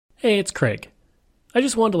Hey, it's Craig. I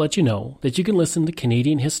just wanted to let you know that you can listen to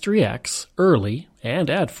Canadian History X early and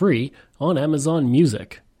ad-free on Amazon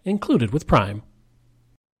Music, included with Prime.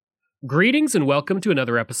 Greetings and welcome to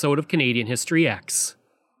another episode of Canadian History X.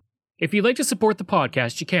 If you'd like to support the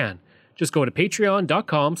podcast, you can. Just go to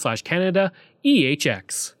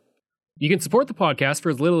patreon.com/CanadaEHX. You can support the podcast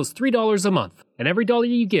for as little as $3 a month, and every dollar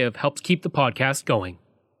you give helps keep the podcast going.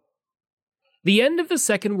 The end of the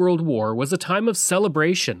Second World War was a time of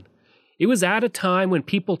celebration. It was at a time when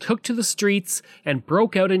people took to the streets and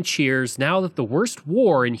broke out in cheers now that the worst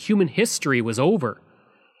war in human history was over.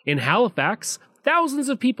 In Halifax, thousands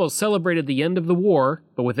of people celebrated the end of the war,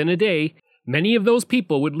 but within a day, many of those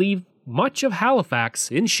people would leave much of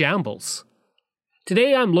Halifax in shambles.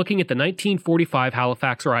 Today I'm looking at the 1945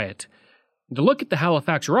 Halifax riot. And to look at the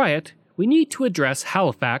Halifax riot, we need to address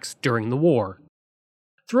Halifax during the war.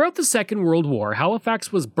 Throughout the Second World War,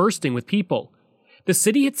 Halifax was bursting with people. The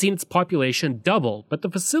city had seen its population double, but the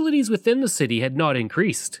facilities within the city had not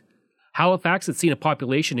increased. Halifax had seen a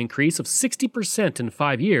population increase of 60% in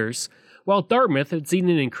 5 years, while Dartmouth had seen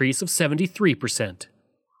an increase of 73%.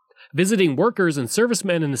 Visiting workers and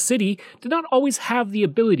servicemen in the city did not always have the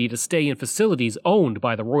ability to stay in facilities owned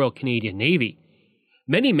by the Royal Canadian Navy.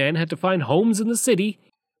 Many men had to find homes in the city,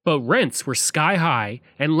 but rents were sky high,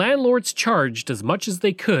 and landlords charged as much as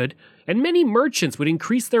they could, and many merchants would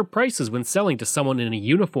increase their prices when selling to someone in a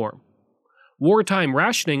uniform. Wartime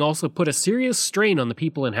rationing also put a serious strain on the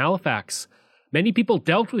people in Halifax. Many people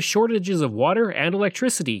dealt with shortages of water and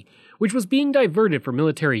electricity, which was being diverted for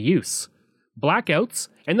military use. Blackouts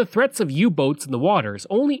and the threats of U-boats in the waters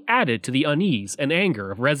only added to the unease and anger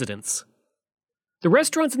of residents. The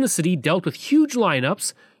restaurants in the city dealt with huge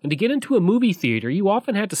lineups, and to get into a movie theater you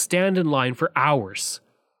often had to stand in line for hours.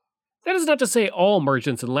 That is not to say all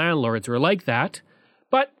merchants and landlords were like that,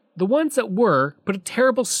 but the ones that were put a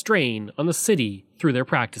terrible strain on the city through their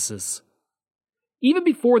practices. Even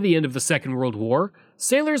before the end of the Second World War,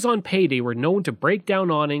 sailors on payday were known to break down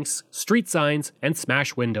awnings, street signs, and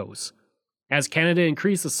smash windows. As Canada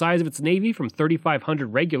increased the size of its navy from 3,500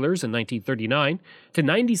 regulars in 1939 to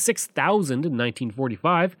 96,000 in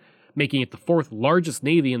 1945, making it the fourth largest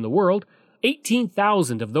navy in the world,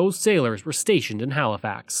 18,000 of those sailors were stationed in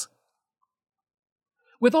Halifax.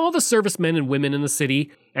 With all the servicemen and women in the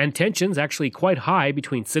city, and tensions actually quite high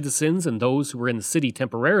between citizens and those who were in the city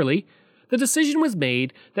temporarily, the decision was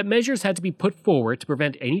made that measures had to be put forward to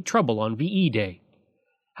prevent any trouble on VE Day.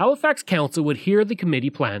 Halifax Council would hear the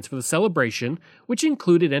committee plans for the celebration, which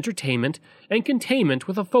included entertainment and containment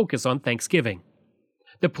with a focus on Thanksgiving.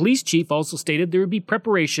 The police chief also stated there would be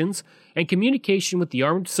preparations and communication with the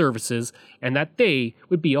armed services, and that day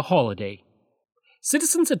would be a holiday.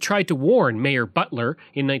 Citizens had tried to warn Mayor Butler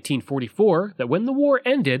in 1944 that when the war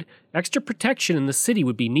ended, extra protection in the city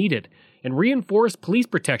would be needed, and reinforced police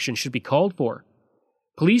protection should be called for.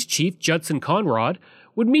 Police Chief Judson Conrad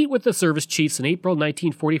would meet with the service chiefs in April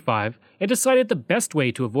 1945 and decided the best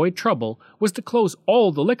way to avoid trouble was to close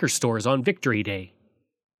all the liquor stores on Victory Day.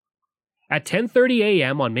 At 10:30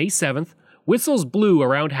 a.m. on May 7th, whistles blew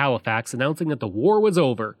around Halifax announcing that the war was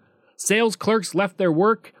over. Sales clerks left their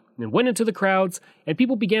work and went into the crowds, and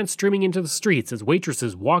people began streaming into the streets as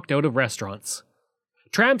waitresses walked out of restaurants.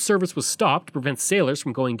 Tram service was stopped to prevent sailors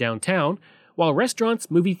from going downtown, while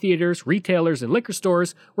restaurants, movie theaters, retailers, and liquor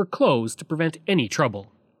stores were closed to prevent any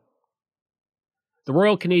trouble. The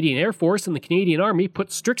Royal Canadian Air Force and the Canadian Army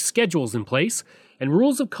put strict schedules in place and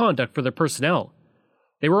rules of conduct for their personnel.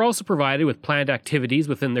 They were also provided with planned activities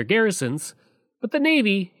within their garrisons, but the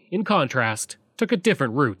Navy, in contrast, took a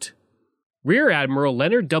different route. Rear Admiral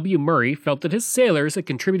Leonard W. Murray felt that his sailors had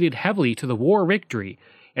contributed heavily to the war victory,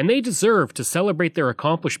 and they deserved to celebrate their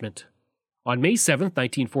accomplishment. On May 7,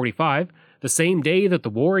 1945, the same day that the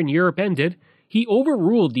war in Europe ended, he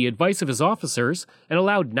overruled the advice of his officers and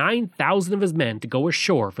allowed 9,000 of his men to go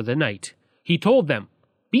ashore for the night. He told them,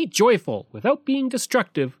 "Be joyful without being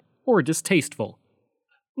destructive or distasteful."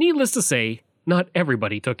 Needless to say, not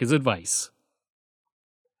everybody took his advice.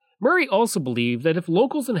 Murray also believed that if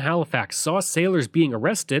locals in Halifax saw sailors being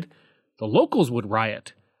arrested, the locals would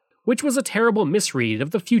riot, which was a terrible misread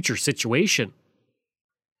of the future situation.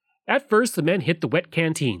 At first, the men hit the wet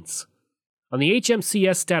canteens. On the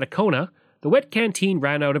HMCS Stadacona, the wet canteen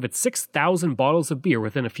ran out of its 6,000 bottles of beer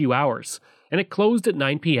within a few hours, and it closed at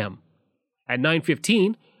 9 p.m. At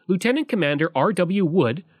 9:15, Lieutenant Commander R.W.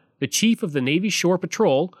 Wood, the chief of the Navy Shore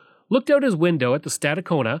Patrol, looked out his window at the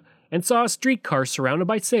Stadacona and saw a streetcar surrounded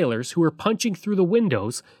by sailors who were punching through the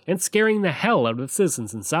windows and scaring the hell out of the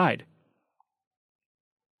citizens inside.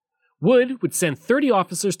 Wood would send 30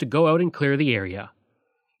 officers to go out and clear the area.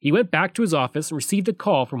 He went back to his office and received a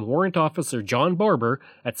call from Warrant Officer John Barber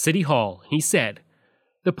at City Hall. He said,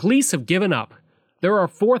 "The police have given up. There are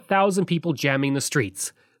 4,000 people jamming the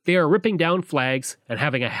streets. They are ripping down flags and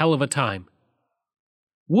having a hell of a time."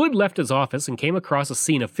 Wood left his office and came across a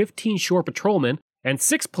scene of 15 shore patrolmen and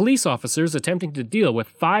 6 police officers attempting to deal with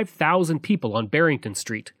 5,000 people on Barrington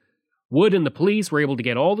Street. Wood and the police were able to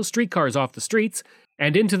get all the streetcars off the streets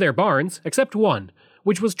and into their barns, except one,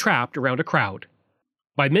 which was trapped around a crowd.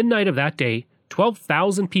 By midnight of that day,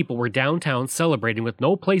 12,000 people were downtown celebrating with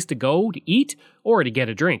no place to go to eat or to get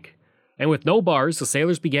a drink. And with no bars, the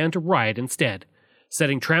sailors began to riot instead,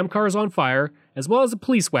 setting tramcars on fire as well as a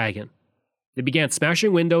police wagon. They began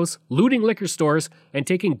smashing windows, looting liquor stores, and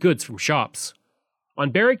taking goods from shops.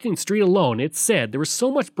 On Barrington Street alone, it's said there was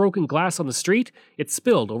so much broken glass on the street, it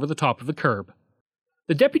spilled over the top of the curb.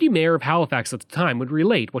 The deputy mayor of Halifax at the time would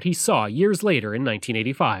relate what he saw years later in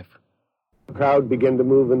 1985. The crowd began to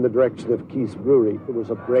move in the direction of Keith's Brewery. There was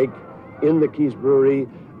a break in the Keith's Brewery.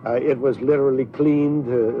 It was literally cleaned.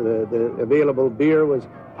 The available beer was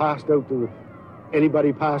passed out to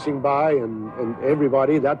anybody passing by and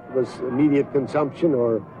everybody. That was immediate consumption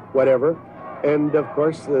or whatever. And of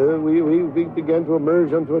course, we began to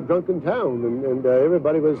emerge onto a drunken town, and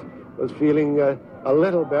everybody was feeling a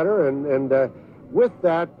little better. And with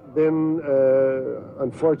that, then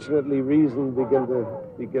unfortunately, reason began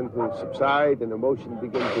to subside, and emotion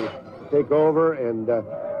began to take over, and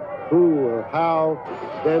who or how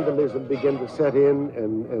vandalism began to set in,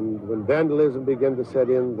 and when vandalism began to set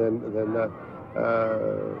in, then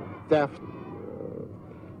theft,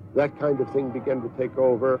 that kind of thing began to take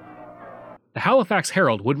over. The Halifax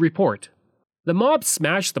Herald would report, "The mob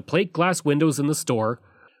smashed the plate glass windows in the store,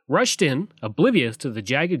 rushed in, oblivious to the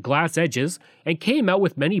jagged glass edges, and came out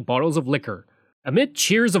with many bottles of liquor. Amid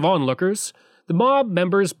cheers of onlookers, the mob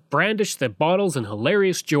members brandished the bottles in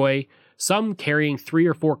hilarious joy, some carrying 3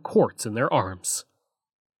 or 4 quarts in their arms."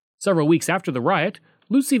 Several weeks after the riot,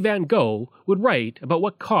 Lucy Van Gogh would write about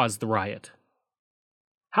what caused the riot.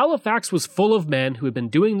 "Halifax was full of men who had been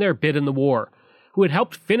doing their bit in the war, who had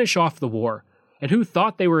helped finish off the war, and who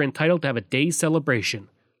thought they were entitled to have a day's celebration,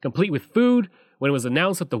 complete with food, when it was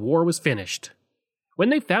announced that the war was finished. When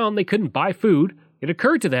they found they couldn't buy food, it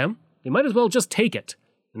occurred to them they might as well just take it,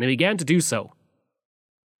 and they began to do so."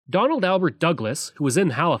 Donald Albert Douglas, who was in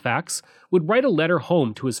Halifax, would write a letter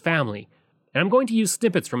home to his family, and I'm going to use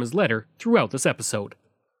snippets from his letter throughout this episode.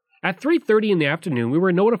 "At 3:30 in the afternoon, we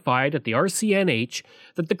were notified at the RCNH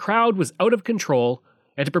that the crowd was out of control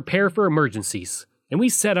and to prepare for emergencies, and we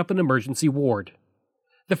set up an emergency ward.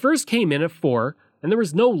 The first came in at 4, and there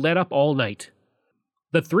was no let-up all night.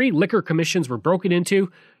 The 3 liquor commissions were broken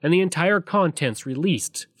into, and the entire contents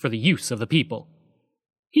released for the use of the people."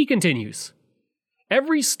 He continues,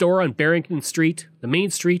 "Every store on Barrington Street, the main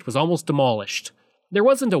street, was almost demolished. There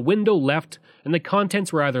wasn't a window left, and the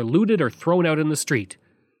contents were either looted or thrown out in the street.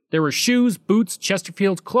 There were shoes, boots,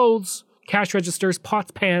 Chesterfield's clothes, cash registers,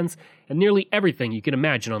 pots, pans, and nearly everything you can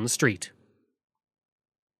imagine on the street."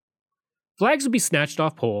 Flags would be snatched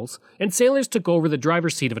off poles, and sailors took over the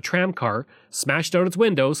driver's seat of a tramcar, smashed out its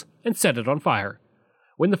windows, and set it on fire.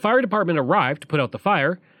 When the fire department arrived to put out the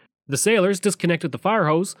fire, the sailors disconnected the fire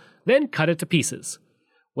hose, then cut it to pieces.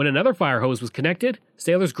 When another fire hose was connected,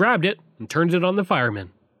 sailors grabbed it and turned it on the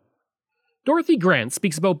firemen. Dorothy Grant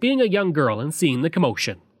speaks about being a young girl and seeing the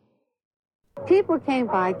commotion. People came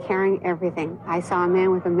by carrying everything. I saw a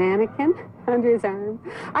man with a mannequin under his arm.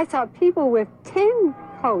 I saw people with tin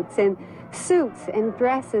coats and suits and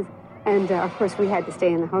dresses. And, of course, we had to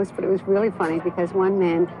stay in the house, but it was really funny because one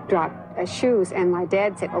man dropped shoes, and my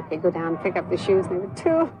dad said, "Okay, go down and pick up the shoes." And there were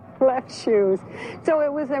 2 left shoes. So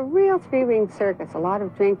it was a real 3-ring circus, a lot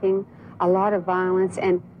of drinking, a lot of violence,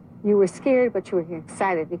 and you were scared, but you were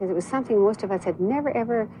excited because it was something most of us had never,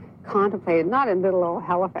 ever contemplated, not in little old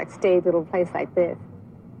Halifax, staid little place like this.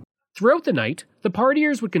 Throughout the night, the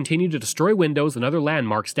partiers would continue to destroy windows and other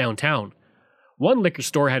landmarks downtown. One liquor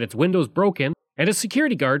store had its windows broken, and a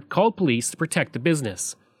security guard called police to protect the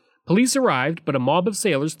business. Police arrived, but a mob of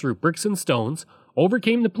sailors threw bricks and stones,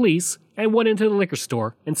 overcame the police, and went into the liquor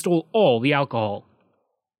store and stole all the alcohol.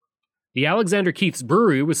 The Alexander Keith's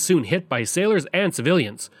Brewery was soon hit by sailors and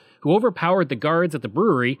civilians, who overpowered the guards at the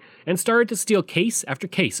brewery and started to steal case after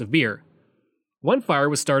case of beer. One fire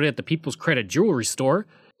was started at the People's Credit Jewelry Store,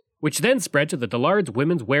 which then spread to the Dillard's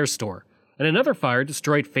Women's Wear Store, and another fire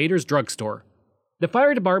destroyed Fader's Drugstore. The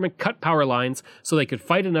fire department cut power lines so they could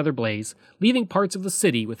fight another blaze, leaving parts of the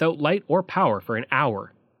city without light or power for an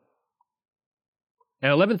hour.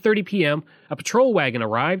 At 11:30 p.m., a patrol wagon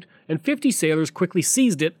arrived, and 50 sailors quickly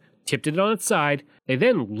seized it, tipped it on its side, They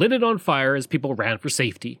then lit it on fire as people ran for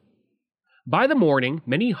safety. By the morning,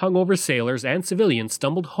 many hungover sailors and civilians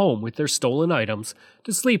stumbled home with their stolen items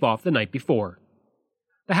to sleep off the night before.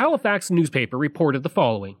 The Halifax newspaper reported the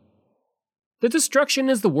following. The destruction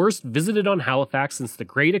is the worst visited on Halifax since the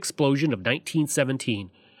Great Explosion of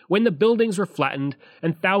 1917, when the buildings were flattened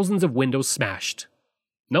and thousands of windows smashed.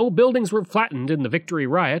 No buildings were flattened in the Victory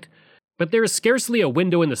Riot, but there is scarcely a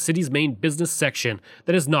window in the city's main business section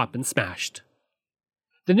that has not been smashed.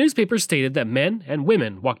 The newspaper stated that men and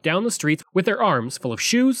women walked down the streets with their arms full of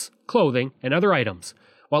shoes, clothing, and other items,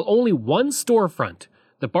 while only one storefront,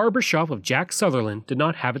 the barber shop of Jack Sutherland, did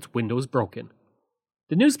not have its windows broken.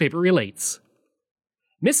 The newspaper relates,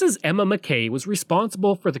 Mrs. Emma McKay was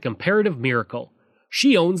responsible for the comparative miracle.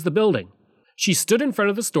 She owns the building. She stood in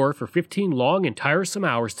front of the store for 15 long and tiresome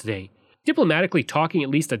hours today, diplomatically talking at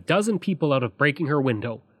least a dozen people out of breaking her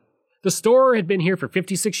window. The store had been here for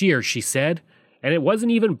 56 years, she said, and it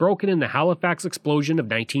wasn't even broken in the Halifax explosion of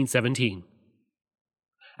 1917.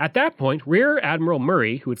 At that point, Rear Admiral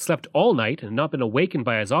Murray, who had slept all night and not been awakened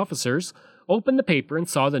by his officers, opened the paper and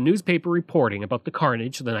saw the newspaper reporting about the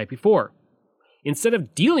carnage the night before. Instead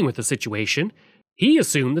of dealing with the situation, he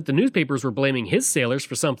assumed that the newspapers were blaming his sailors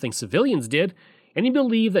for something civilians did, and he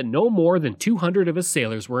believed that no more than 200 of his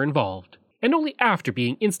sailors were involved, and only after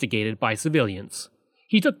being instigated by civilians.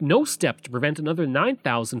 He took no steps to prevent another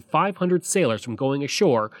 9,500 sailors from going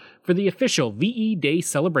ashore for the official VE Day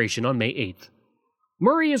celebration on May 8th.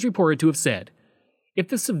 Murray is reported to have said, "If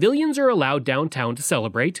the civilians are allowed downtown to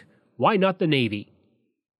celebrate, why not the Navy?"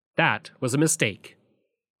 That was a mistake.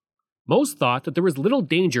 Most thought that there was little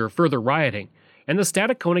danger of further rioting, and the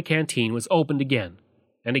Stadacona canteen was opened again,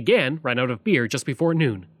 and again ran out of beer just before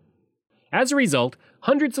noon. As a result,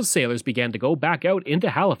 hundreds of sailors began to go back out into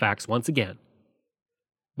Halifax once again.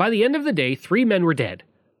 By the end of the day, 3 men were dead.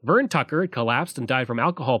 Vern Tucker had collapsed and died from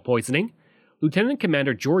alcohol poisoning. Lieutenant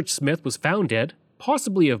Commander George Smith was found dead,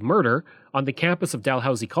 possibly of murder, on the campus of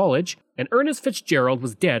Dalhousie College, and Ernest Fitzgerald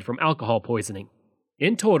was dead from alcohol poisoning.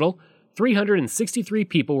 In total, 363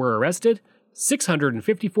 people were arrested,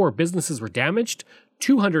 654 businesses were damaged,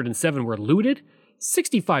 207 were looted,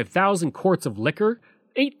 65,000 quarts of liquor,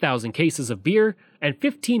 8,000 cases of beer, and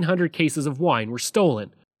 1,500 cases of wine were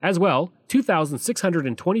stolen. As well,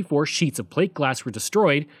 2,624 sheets of plate glass were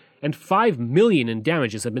destroyed, and $5 million in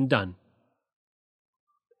damages have been done.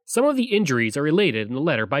 Some of the injuries are related in the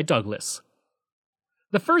letter by Douglas.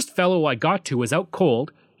 The first fellow I got to was out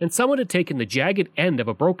cold, and someone had taken the jagged end of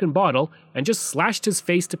a broken bottle and just slashed his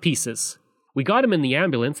face to pieces. We got him in the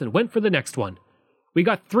ambulance and went for the next one. We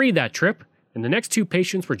got 3 that trip, and the next 2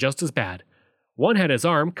 patients were just as bad. One had his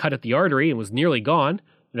arm cut at the artery and was nearly gone,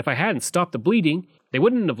 and if I hadn't stopped the bleeding, they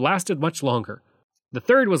wouldn't have lasted much longer. The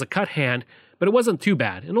third was a cut hand, but it wasn't too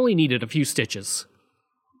bad and only needed a few stitches.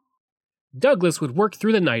 Douglas would work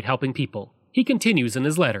through the night helping people. He continues in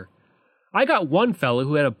his letter, I got one fellow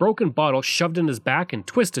who had a broken bottle shoved in his back and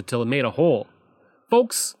twisted till it made a hole.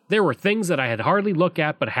 Folks, there were things that I had hardly looked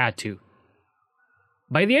at but had to.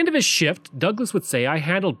 By the end of his shift, Douglas would say I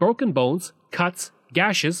handled broken bones, cuts,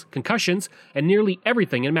 gashes, concussions, and nearly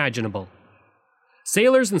everything imaginable.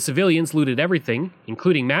 Sailors and civilians looted everything,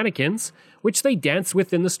 including mannequins, which they danced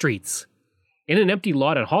with in the streets. In an empty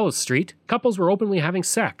lot at Hollis Street, couples were openly having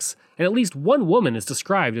sex, and at least one woman is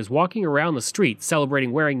described as walking around the street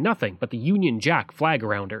celebrating wearing nothing but the Union Jack flag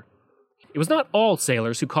around her. It was not all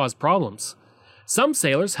sailors who caused problems. Some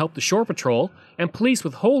sailors helped the shore patrol, and police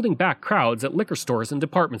with holding back crowds at liquor stores and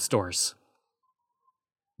department stores.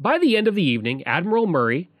 By the end of the evening, Admiral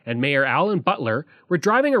Murray and Mayor Alan Butler were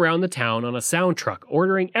driving around the town on a sound truck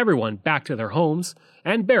ordering everyone back to their homes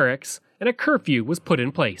and barracks, and a curfew was put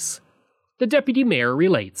in place. The deputy mayor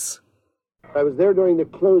relates. I was there during the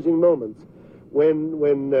closing moments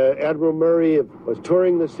when Admiral Murray was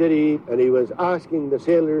touring the city and he was asking the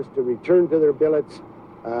sailors to return to their billets,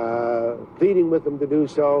 pleading with them to do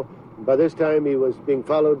so. By this time he was being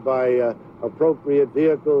followed by appropriate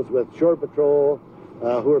vehicles with shore patrol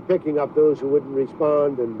who were picking up those who wouldn't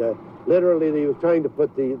respond, and literally he was trying to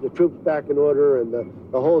put the troops back in order and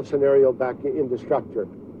the whole scenario back into structure.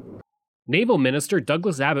 Naval Minister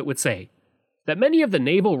Douglas Abbott would say that many of the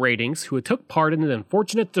naval ratings who took part in the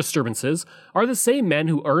unfortunate disturbances are the same men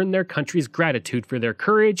who earned their country's gratitude for their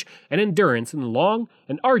courage and endurance in the long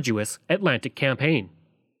and arduous Atlantic campaign.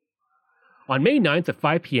 On May 9th at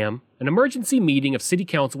 5 p.m., an emergency meeting of City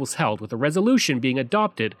Council was held with a resolution being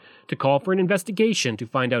adopted to call for an investigation to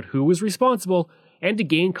find out who was responsible and to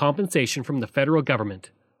gain compensation from the federal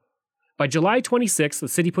government. By July 26th, the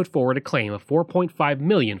city put forward a claim of $4.5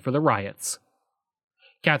 million for the riots.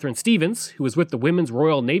 Catherine Stevens, who was with the Women's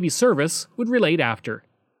Royal Navy Service, would relate after.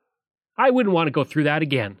 "I wouldn't want to go through that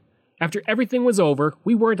again. After everything was over,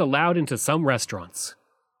 we weren't allowed into some restaurants."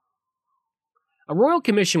 A royal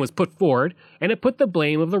commission was put forward, and it put the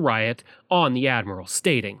blame of the riot on the admiral,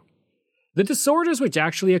 stating, "The disorders which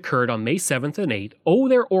actually occurred on May 7th and 8th owe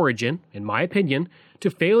their origin, in my opinion, to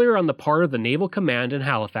failure on the part of the Naval Command in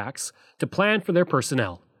Halifax to plan for their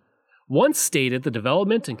personnel. Once stated, the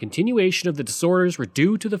development and continuation of the disorders were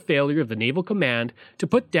due to the failure of the Naval Command to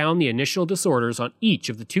put down the initial disorders on each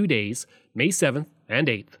of the 2 days, May 7th and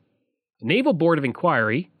 8th. The Naval Board of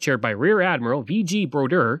Inquiry, chaired by Rear Admiral V.G.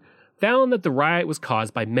 Brodeur, found that the riot was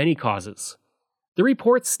caused by many causes. The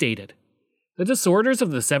report stated, "The disorders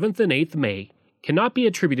of the 7th and 8th May cannot be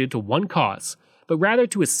attributed to one cause, but rather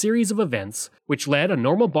to a series of events which led a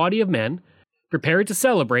normal body of men, prepared to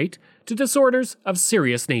celebrate, to disorders of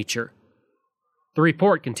serious nature." The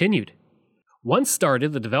report continued, "Once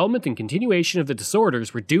started, the development and continuation of the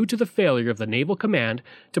disorders were due to the failure of the Naval Command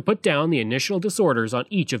to put down the initial disorders on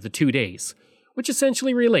each of the 2 days, which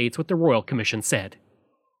essentially relates what the Royal Commission said.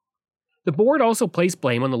 The board also placed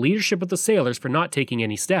blame on the leadership of the sailors for not taking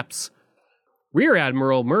any steps. Rear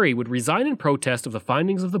Admiral Murray would resign in protest of the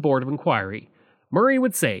findings of the Board of Inquiry. Murray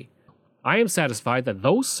would say, "I am satisfied that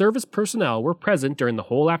those service personnel were present during the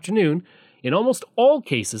whole afternoon. In almost all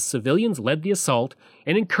cases, civilians led the assault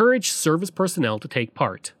and encouraged service personnel to take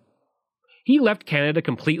part." He left Canada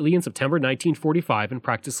completely in September 1945 and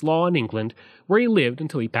practiced law in England, where he lived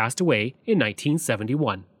until he passed away in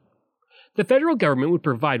 1971. The federal government would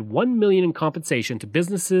provide $1 million in compensation to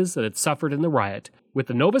businesses that had suffered in the riot, with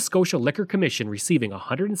the Nova Scotia Liquor Commission receiving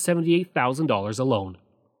 $178,000 alone.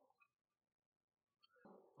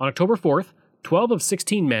 On October 4th, 12 of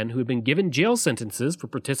 16 men who had been given jail sentences for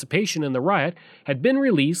participation in the riot had been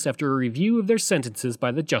released after a review of their sentences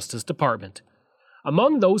by the Justice Department.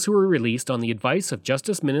 Among those who were released on the advice of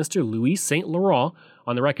Justice Minister Louis St. Laurent,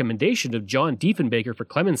 on the recommendation of John Diefenbaker for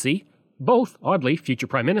clemency, both, oddly, future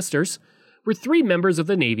prime ministers, were 3 members of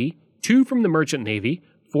the Navy, 2 from the Merchant Navy,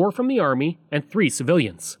 4 from the Army, and 3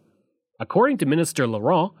 civilians. According to Minister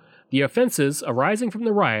Laurent, the offenses arising from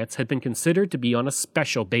the riots had been considered to be on a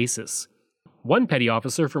special basis. One petty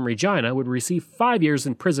officer from Regina would receive 5 years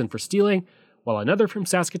in prison for stealing, while another from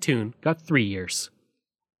Saskatoon got 3 years.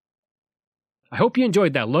 I hope you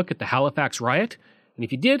enjoyed that look at the Halifax riot, and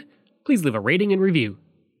if you did, please leave a rating and review.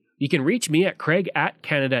 You can reach me at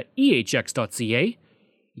craig@canadaehx.ca.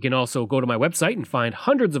 You can also go to my website and find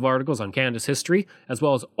hundreds of articles on Canada's history, as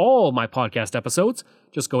well as all my podcast episodes.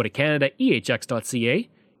 Just go to canadaehx.ca.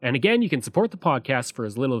 And again, you can support the podcast for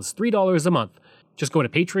as little as $3 a month. Just go to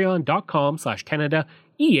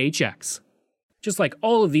patreon.com/CanadaEHX. Just like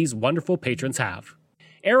all of these wonderful patrons have.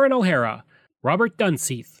 Aaron O'Hara, Robert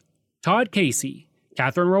Dunseith, Todd Casey,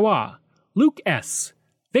 Catherine Roy, Luke S.,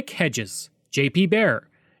 Vic Hedges, J.P. Bear,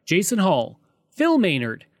 Jason Hall, Phil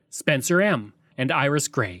Maynard, Spencer M., and Iris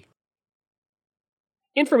Gray.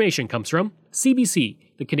 Information comes from CBC,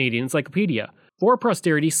 the Canadian Encyclopedia,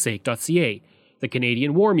 forposterity'sake.ca, the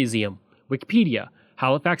Canadian War Museum, Wikipedia,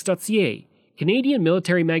 Halifax.ca, Canadian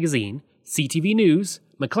Military Magazine, CTV News,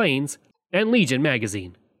 Maclean's, and Legion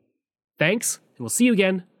Magazine. Thanks, and we'll see you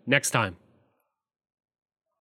again next time.